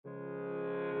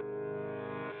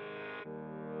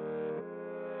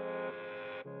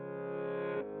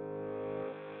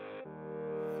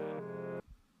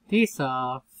This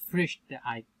fridge that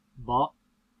I bought,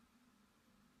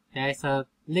 there is a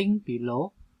link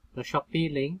below, the Shopee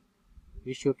link,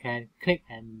 which you can click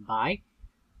and buy.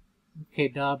 Okay,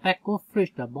 the Beko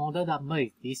fridge, the model number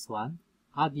is this one,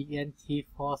 RDNT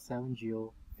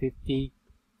 47050.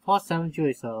 470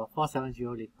 is a 470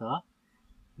 liter.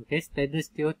 Okay, stainless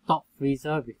steel top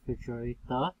freezer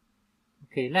refrigerator.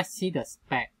 Okay, let's see the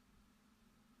spec.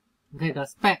 Okay, the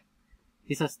spec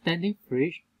is a standing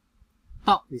fridge.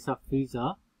 Top is a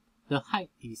freezer. The height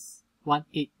is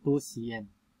 182 cm.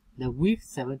 The width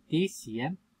 70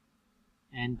 cm.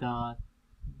 And the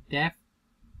depth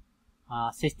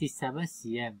 67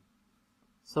 cm.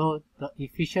 So the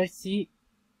efficiency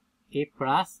A+,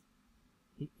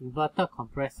 inverter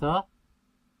compressor,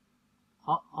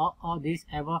 all these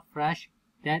EverFresh.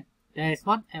 Then there is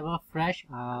one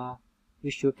EverFresh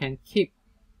which you can keep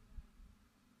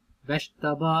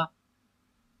vegetable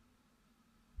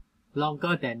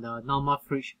longer than the normal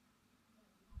fridge.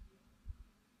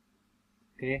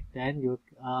 Okay, then you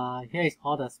here is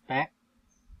all the spec.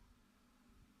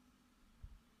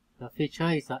 The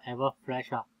feature is a EverFresh,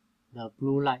 the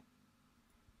blue light.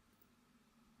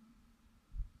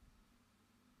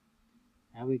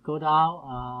 And we go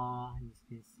down, you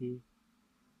can see.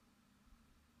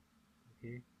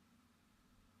 Okay.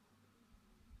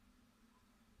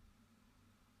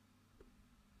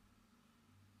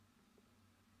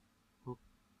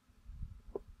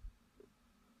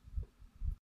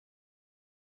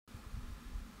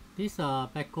 This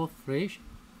Beko fridge,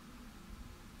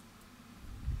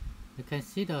 you can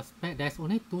see the spec. There's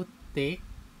only two ticks,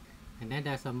 and then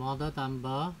there's a model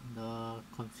number, the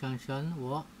consumption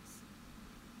watts,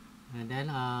 and then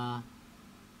you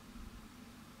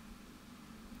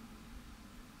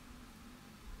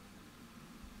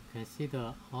can see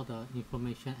all the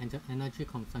information and the energy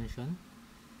consumption.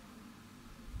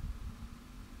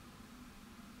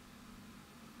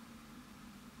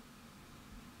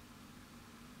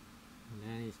 And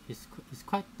then it's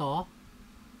quite tall.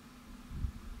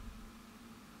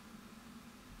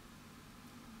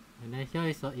 And then here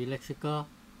is the electrical,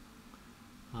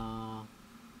 all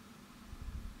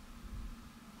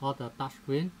the touch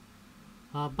screen.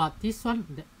 But this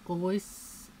one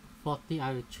always faulty.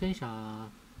 I will change 2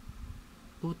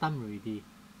 times already.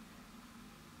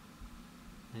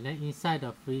 And then inside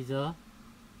the freezer,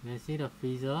 you can see the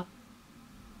freezer.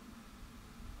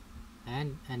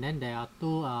 And then there are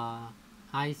 2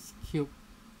 ice cube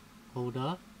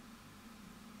holder.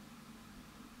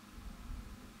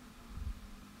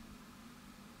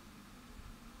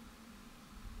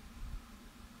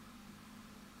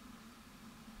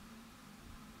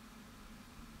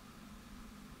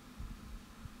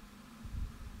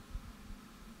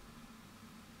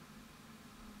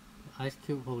 Ice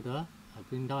cube holder. I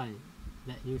bring down and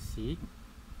let you see.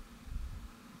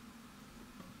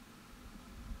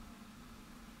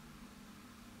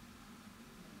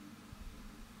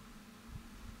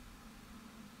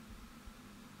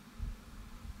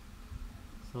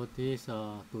 So this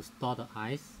to store the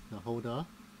ice, the holder.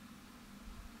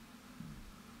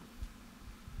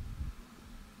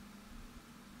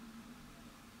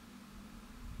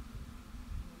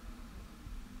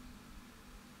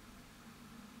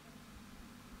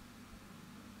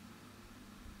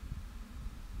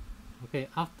 Okay,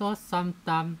 after some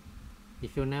time,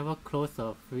 if you never close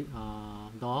the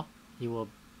door, it will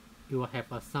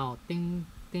have a sound, ding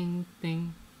ding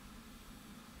ding.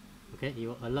 Okay, it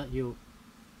will alert you.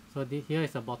 So here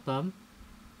is the bottom,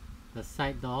 the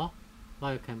side door.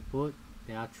 What you can put,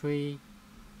 there are three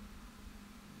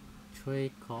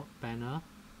cord panel.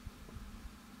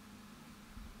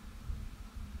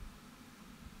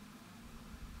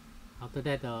 After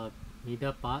that, the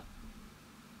middle part.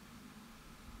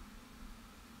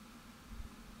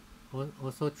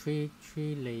 Also three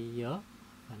layer.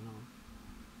 I know.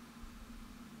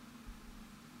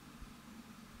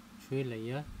 3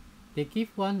 layer. They give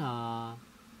one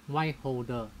wine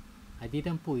holder. I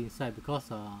didn't put inside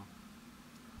because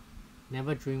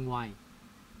never drink wine.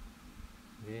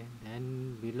 Okay,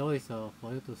 then below is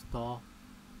for you to store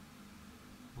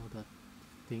all the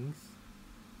things.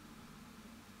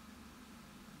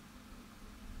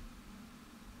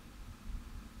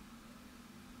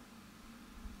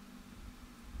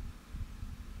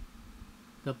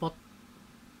 The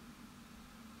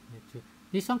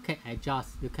this one can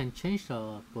adjust. You can change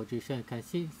the position. You can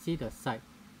see the side.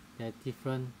 They're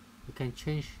different. You can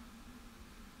change.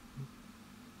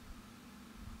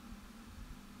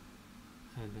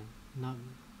 And then now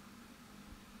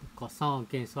it got sound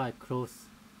again, so I close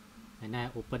and then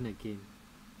I open again.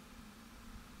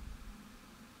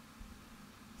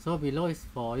 So below is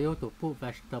for you to put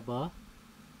vegetable,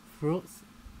 fruits.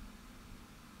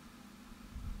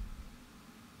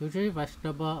 Usually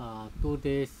vegetable 2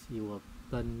 days you will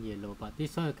turn yellow, but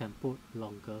this one you can put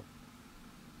longer.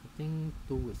 I think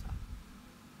 2 weeks.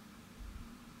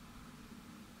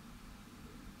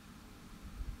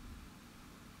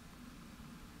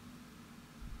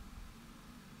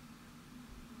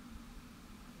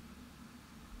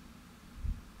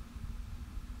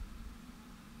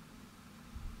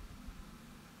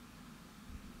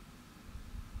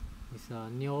 It's a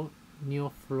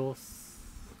new flows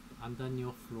under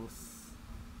new flows.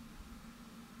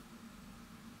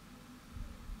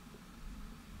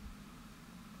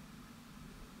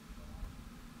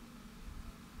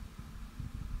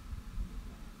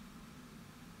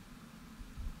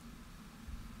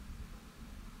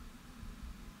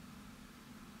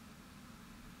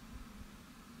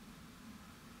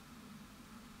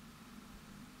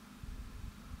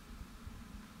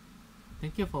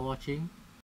 Thank you for watching.